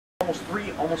almost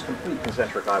three almost complete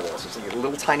concentric eye walls. It's like a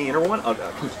little tiny inner one, a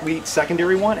complete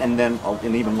secondary one, and then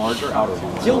an even larger outer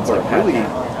one. Gilbert really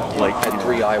had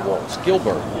 3 eye walls.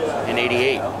 Gilbert in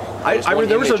 '88.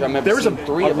 There was a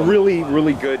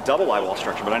really good double eye wall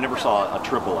structure, but I never saw a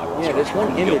triple eye wall. Yeah, there's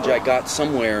one image I got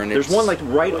somewhere, and there's one like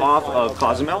right off of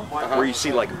Cozumel where you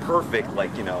see like perfect,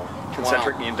 like, you know,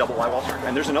 concentric and double eye wall structure.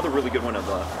 And there's another really good one of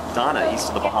Donna, east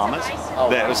of the Bahamas.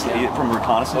 That was from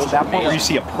reconnaissance at that point, where you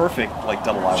see a perfect like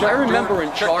double eye wall. I remember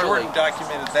in Charley. Jordan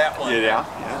documented that one. Yeah.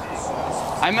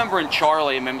 I remember in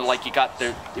Charley, like you got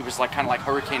the, it was like kind of like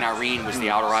Hurricane Irene was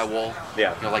the outer eye wall.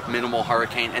 Yeah. You know, like minimal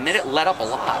hurricane, and then it let up a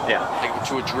lot. Yeah. Like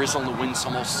to a drizzle, and the winds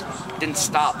almost didn't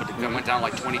stop, but it went down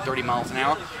like 20, 30 miles an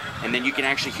hour, and then you can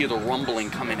actually hear the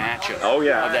rumbling coming at you. Oh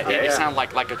yeah. It sounded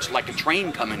like a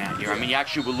train coming at you. I mean, you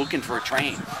actually were looking for a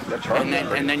train. That's right.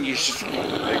 And then you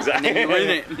exactly. And then you were in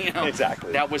it. You know?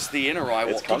 Exactly. That was the inner eye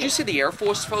wall. Did you see the Air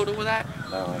Force photo of that?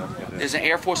 No, I don't. There's an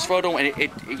Air Force photo, and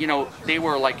it you know, they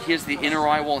were like, here's the inner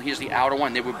eye wall, and here's the outer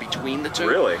one. They were between the two.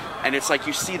 Really? And it's like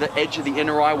you see the edge of the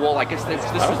inner eye wall. I guess this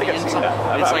was the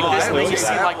inside. It's like this, and then you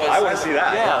see like this. I want to see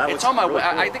that. Yeah, it's on my. Really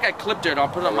cool. I think I clipped it. I'll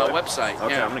put it on my website.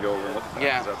 Okay, yeah. I'm gonna go over and look at that.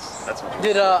 Yeah. That's much.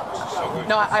 Did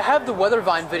no, I have the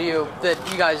Weathervine video that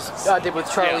you guys did with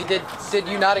Charlie. Yeah. Did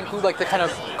you not include like the kind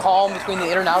of calm between the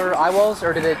inner and outer eye walls,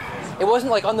 or did it? It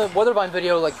wasn't like on the Weathervine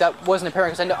video, like that wasn't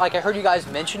apparent, because I heard you guys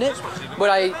mention it, but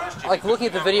like looking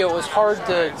at the video, it was hard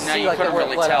to see. No, you like couldn't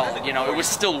really tell. You know, it was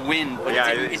still wind, but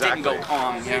it didn't go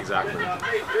calm. Yeah. Exactly.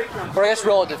 But I guess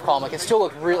relative calm. Like it still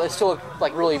looked real. It still looked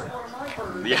like really.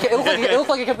 Yeah. It looked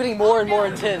like it kept getting more and more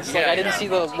intense. Like I didn't see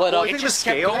the let up. It just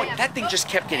kept going. That thing just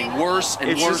kept getting worse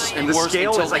and worse and worse. The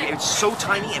scale is like, it's so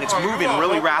tiny and it's moving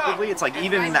really rapidly. It's like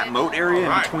even in that moat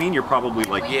area in between, you're probably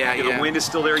like, the wind is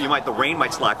still there. The rain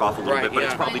might slack off a little bit, but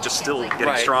it's probably just still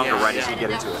getting stronger as you get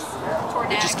into it.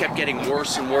 It just kept getting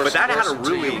worse and worse. But that had a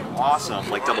really awesome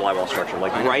like double eye wall structure.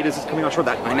 Like right as it's coming on shore,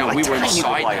 that I know we were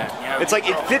inside that. Yeah. It's like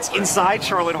it fits inside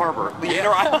Charlotte Harbor. The inner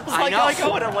eye walls like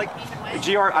and I'm like.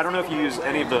 GR, I don't know if you use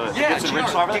any of the Gibson Ridge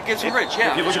stuff. Gibson Ridge,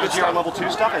 yeah. If you look at the GR level 2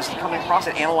 stuff, as it's coming across,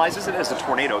 it analyzes it as a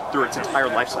tornado through its entire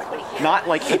life cycle. Not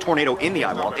like a tornado in the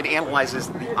eye wall. It analyzes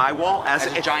the eye wall as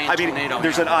a giant tornado.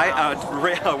 There's an eye,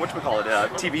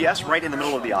 TBS right in the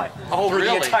middle of the eye. Oh, through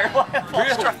the entire wall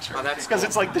structure. Oh, that's because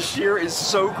it's like the shear is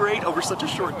so great over such a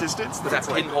short distance. That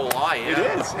pinhole eye. It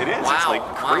is. Wow. It's like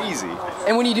crazy.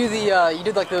 And when you do the, you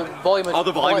did like the volume. Oh,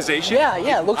 the volumization.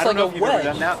 Yeah, it looks like a wedge. I don't know if you've ever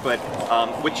done that, but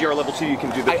with GR level 2 you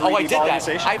can do the 3D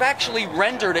volumization. I've actually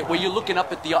rendered it where you're looking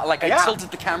up at the, like I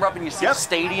tilted the camera up and you see the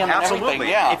stadium and everything.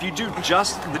 Yeah. If you do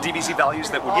just the DVC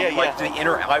values that would be like the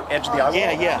inner edge of the eye wall,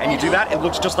 and you do that, it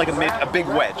looks just like a big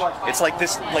wedge. It's like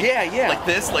this, like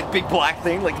this, like big black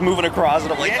thing, like moving across,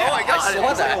 and I'm like, oh my god, it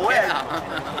looks like a wedge.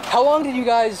 How long do you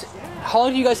guys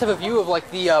have a view of like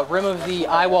the rim of the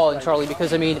eye wall in Charlie?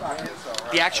 Because I mean.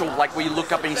 The actual, like where you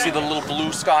look up and you see the little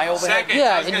blue sky over there?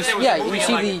 Yeah, and you see the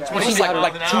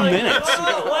like 2 minutes.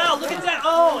 Oh, wow, look at that.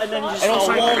 Oh, and then you just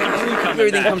saw a wall of blue coming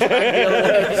everything comes back the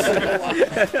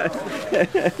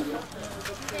other way.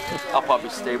 I'll probably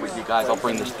stay with you guys. I'll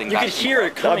bring this thing back. You could hear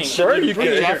it coming. I'm sure you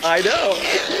could. I know.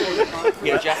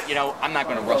 Yeah, Jeff, you know, I'm not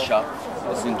going to rush up.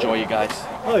 Let's enjoy you guys.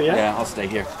 Oh, yeah? Yeah, I'll stay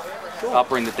here. Cool. I'll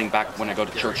bring the thing back when I go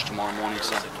to church tomorrow morning.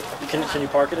 So. Can you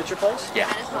park it at your place? Yeah.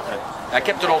 Okay. I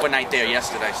kept it overnight there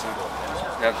yesterday, so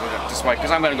that's why.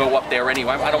 Because I'm going to go up there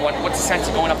anyway. I don't want. What's the sense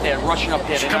of going up there and rushing up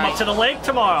there tonight? Come up to the lake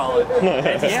tomorrow.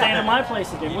 And staying at my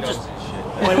place again. We'll just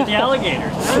play with the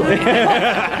alligators.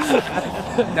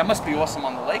 That must be awesome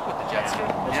on the lake with the jet ski.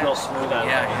 It's real smooth out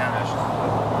there.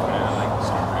 Yeah.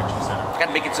 Got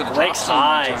to make it to the lake's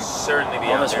high. Certainly be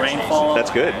all this rainfall.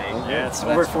 That's good. Yeah, it's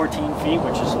over 14 feet,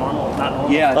 which is normal. Not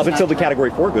normal. Yeah, up until the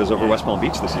Category 4 goes over West Palm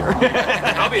Beach this year.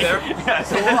 I'll be there. Yeah,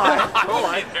 so will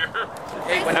I.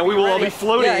 And we will all be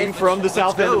floating from the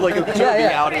south end of Lake Okeechobee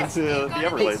out into the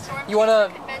Everglades. You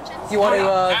wanna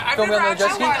film me on the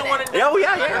jet ski? Oh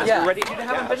yeah. We're ready to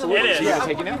have it. It is. Yeah.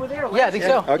 Yeah, I think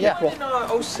so. Okay, yeah.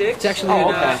 cool. 06. It's actually.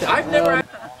 I've never.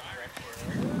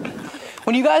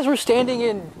 When you guys were standing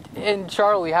in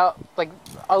Charlie, how, like,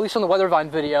 at least on the Weathervine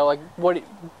video, like, what? It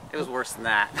was worse than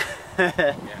that.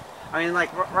 I mean,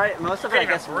 like, right, most of it, I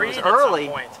guess, was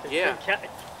early. Yeah.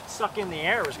 Suck in the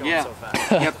air was going so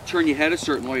fast. You have to turn your head a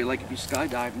certain way, like if you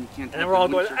skydive and you can't. And then we're all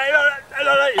going,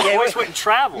 your voice wouldn't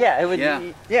travel. Yeah, it would.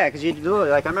 Yeah, because you do it.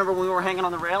 Like, I remember when we were hanging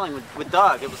on the railing with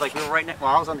Doug, it was like we were right next,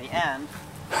 well, I was on the end,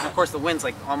 and of course the wind's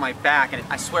like on my back, and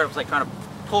I swear it was like trying to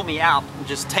pull me out and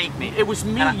just take me. It was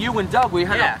me, you, and Doug. We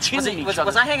had chinning each other.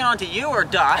 Was I hanging on to you or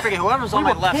Doug? I forget. Whoever was on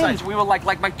my left side. We were like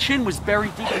my chin was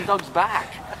buried deep in Doug's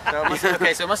back.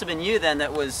 So it must have been you then that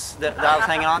I was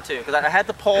hanging on to, because I had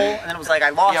the pole, and then it was like I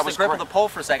lost the grip of the pole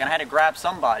for a second. I had to grab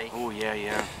somebody. Oh yeah,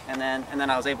 yeah. And then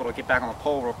I was able to get back on the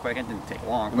pole real quick. It didn't take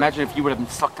long. Imagine if you would have been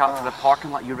sucked out to the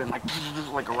parking lot. You'd have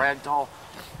been like a rag doll.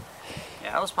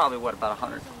 Yeah, I was probably what, about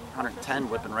 100, 110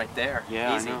 whipping right there.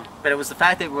 Yeah, easy. I know. But it was the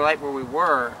fact that we were right where we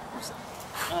were.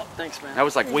 Oh, thanks, man. I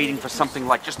was like waiting for something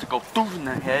like just to go through in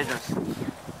the head.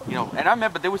 You know, and I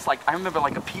remember there was like,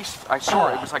 a piece, I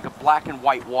saw it was like a black and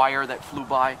white wire that flew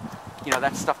by. You know,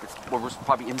 that stuff that was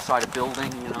probably inside a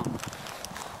building, you know.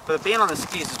 But being on the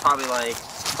skis is probably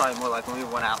more like when we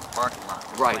went out in the parking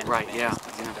lot. Right, yeah.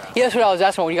 Yeah, that's what I was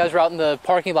asking when you guys were out in the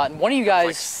parking lot. And one of you guys,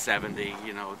 Like 70,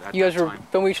 you know, at you guys that were time.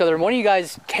 filming each other, and one of you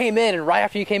guys came in, and right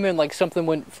after you came in, like something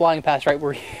went flying past right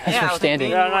where you guys were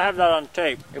standing. Yeah, and I have that on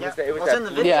tape. It was in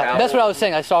the video. Yeah, that's what I was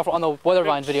saying. I saw on the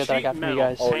Weathervine video that I got from you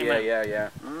guys. Oh, yeah.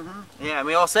 Yeah, and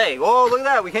we all say, "Oh, look at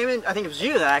that! We came in." I think it was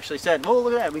you that actually said, "Oh,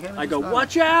 look at that! We came in." I go,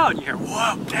 watch out! And you hear,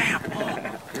 whoa, damn,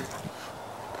 whoa.